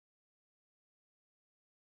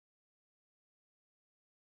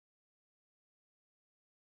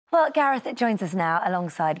Well, Gareth joins us now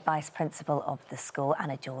alongside Vice Principal of the school,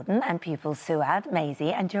 Anna Jordan, and pupils Suad,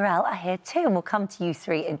 Maisie and Jarell are here too, and we'll come to you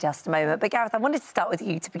three in just a moment. But Gareth, I wanted to start with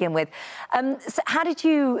you to begin with. So how did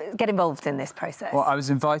you get involved in this process? Well, I was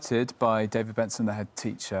invited by David Benson, the head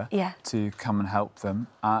teacher, to come and help them.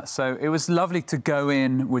 So it was lovely to go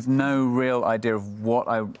in with no real idea of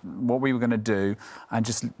what we were going to do and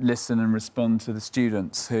just listen and respond to the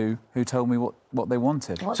students who told me what they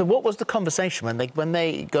wanted. So what was the conversation when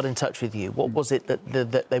they got in touch with you? What was it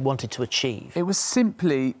that they wanted to achieve? It was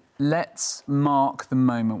simply, let's mark the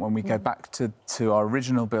moment when we go back to our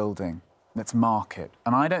original building. Let's mark it.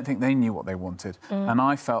 And I don't think they knew what they wanted. And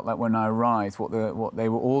I felt like when I arrived, what they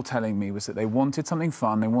were all telling me was that they wanted something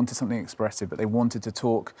fun, they wanted something expressive, but they wanted to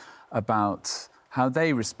talk about how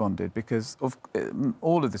they responded, because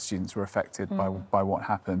all of the students were affected by what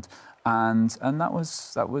happened. And that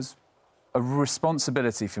was a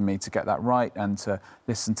responsibility for me to get that right and to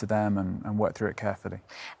listen to them and work through it carefully.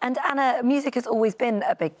 And Anna, music has always been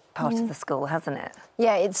a big part of the school, hasn't it?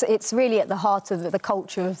 Yeah, it's really at the heart of the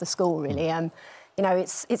culture of the school, really. You know,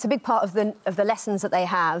 it's a big part of the lessons that they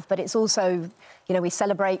have, but it's also, you know, we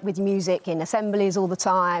celebrate with music in assemblies all the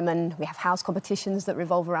time, and we have house competitions that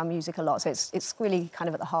revolve around music a lot. So it's really kind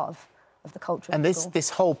of at the heart of the culture. And this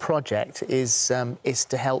whole project is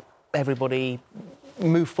to help everybody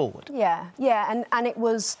move forward. Yeah, and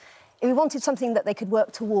we wanted something that they could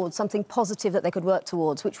work towards, something positive that they could work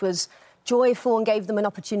towards, which was joyful and gave them an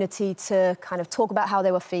opportunity to kind of talk about how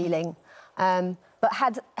they were feeling, but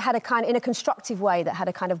had a kind, in a constructive way, that had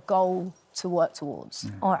a kind of goal to work towards.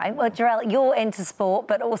 All right, well, Jarell, you're into sport,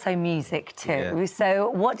 but also music too. Yeah. So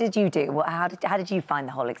what did you do? How did you find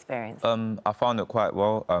the whole experience? I found it quite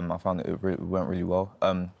well. I found it went really well.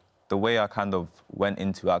 The way I kind of went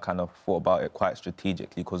into it, I kind of thought about it quite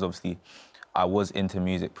strategically, because obviously I was into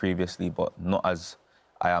music previously, but not as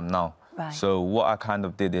I am now. Right. So what I kind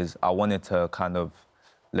of did is I wanted to kind of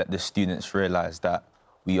let the students realise that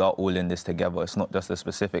we are all in this together. It's not just a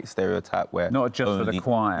specific stereotype where... Not just for the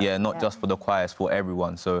choir. Yeah, not just for the choir, it's for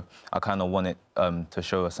everyone. So I kind of wanted to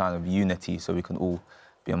show a sign of unity so we can all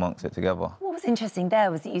be amongst it together. What was interesting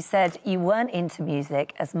there was that you said you weren't into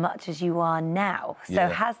music as much as you are now. So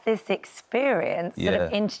has this experience sort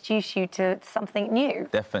of introduced you to something new?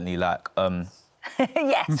 Definitely, like...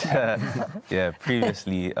 Yes. Yeah,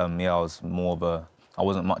 previously, I was more of I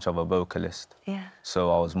wasn't much of a vocalist. Yeah.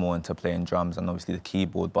 So I was more into playing drums and obviously the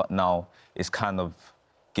keyboard, but now it's kind of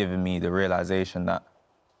given me the realisation that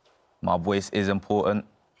my voice is important,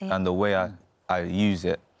 and the way I use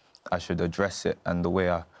it, I should address it, and the way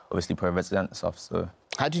I obviously present stuff, so...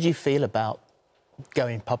 How did you feel about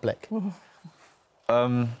going public?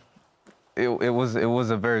 It was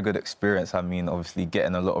a very good experience. I mean, obviously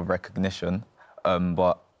getting a lot of recognition,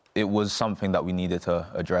 but it was something that we needed to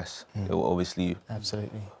address. It will obviously...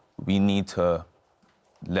 Absolutely. We need to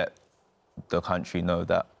let the country know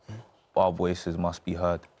that our voices must be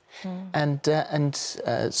heard. And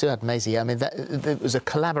Suad, Maisie, I mean, that was a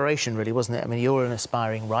collaboration, really, wasn't it? I mean, you're an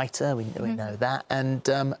aspiring writer, we know that,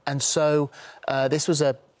 and so this was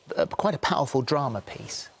quite a powerful drama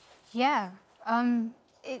piece. Yeah.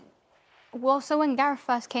 Well, so when Gareth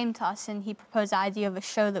first came to us and he proposed the idea of a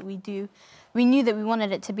show that we do, we knew that we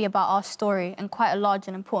wanted it to be about our story, and quite a large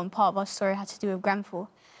and important part of our story had to do with Grenfell.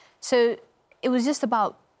 So it was just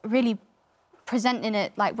about really presenting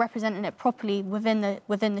it, like representing it properly within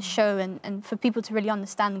the show, and for people to really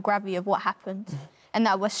understand the gravity of what happened, and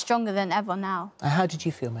that we're stronger than ever now. How did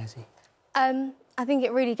you feel, Maisie? I think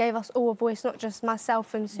it really gave us all a voice, not just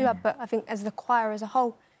myself and Suad, but I think as the choir as a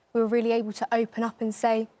whole, we were really able to open up and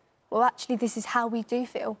say, well, actually, this is how we do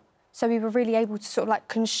feel. So we were really able to sort of like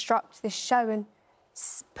construct this show and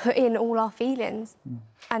put in all our feelings.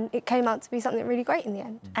 And it came out to be something really great in the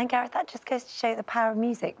end. And Gareth, that just goes to show the power of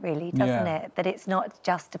music, really, doesn't it? That it's not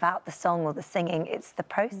just about the song or the singing, it's the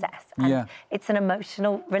process. And it's an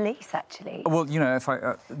emotional release, actually. Well, you know,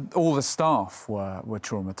 all the staff were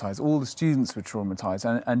traumatised, all the students were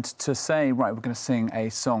traumatised, and to say, right, we're going to sing a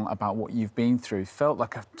song about what you've been through felt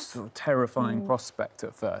like a sort of terrifying prospect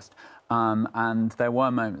at first. And there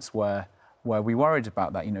were moments where we worried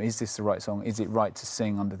about that. You know, is this the right song? Is it right to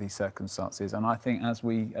sing under these circumstances? And I think as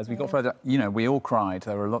we got further, you know, we all cried.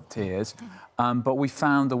 There were a lot of tears, but we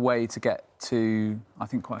found a way to get to, I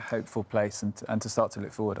think, quite a hopeful place and to start to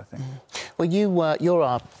look forward, I think. Well, you're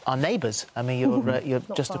our neighbours. I mean, you're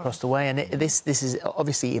just across the way, and this is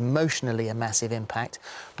obviously emotionally a massive impact,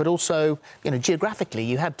 but also, you know, geographically,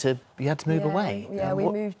 you had to move away. Yeah, we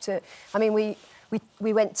moved to. I mean,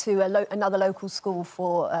 we went to another local school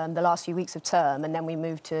for the last few weeks of term, and then we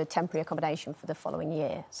moved to temporary accommodation for the following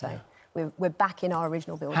year. So we're back in our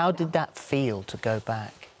original building. How now. did that feel to go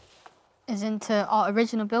back? Is into our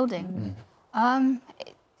original building.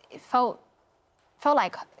 It felt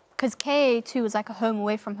like, because KA2 was like a home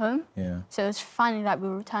away from home. Yeah. So it was finally like we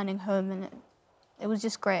were returning home, and it was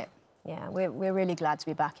just great. Yeah, we're really glad to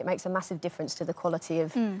be back. It makes a massive difference to the quality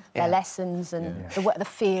of their lessons and the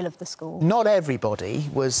feel of the school. Not everybody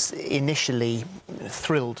was initially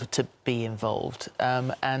thrilled to be involved,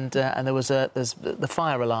 and there's the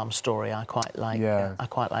fire alarm story. I quite like. I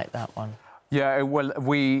quite like that one. Yeah, well,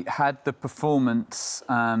 we had the performance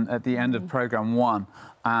at the end of programme 1,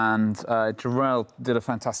 and Jarrell did a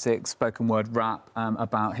fantastic spoken word rap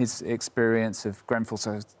about his experience of Grenfell,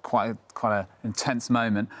 so it was quite an intense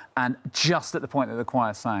moment. And just at the point that the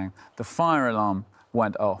choir sang, the fire alarm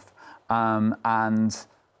went off, and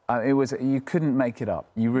it was, you couldn't make it up.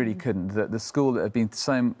 You really couldn't. The school that had been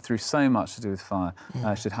through so much to do with fire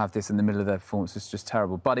should have this in the middle of their performance. It's just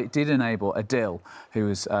terrible. But it did enable Adil, who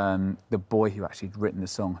was the boy who actually had written the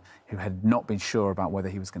song, who had not been sure about whether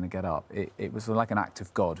he was going to get up. It was like an act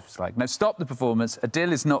of God. It was like, no, stop the performance.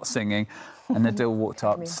 Adil is not singing. And Adil walked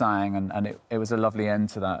up, sang, and it was a lovely end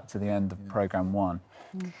to that, to the end of programme 1.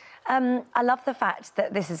 I love the fact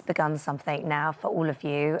that this has begun something now for all of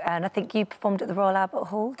you, and I think you performed at the Royal Albert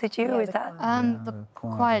Hall, did you? Yeah, Is that The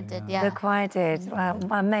choir did, yeah. the choir did? Well,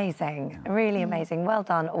 amazing, really amazing. Well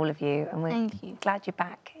done, all of you, and we're Thank you. glad you're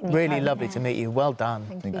back. in your Really home. lovely to meet you. Well done.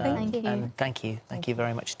 Thank you. Thank you. And thank you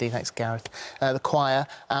very much indeed. Thanks, Gareth. The choir,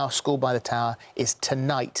 Our School by the Tower, is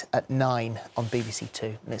tonight at 9 on BBC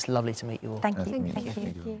Two, and it's lovely to meet you all. Thank you. Thank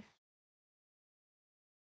you.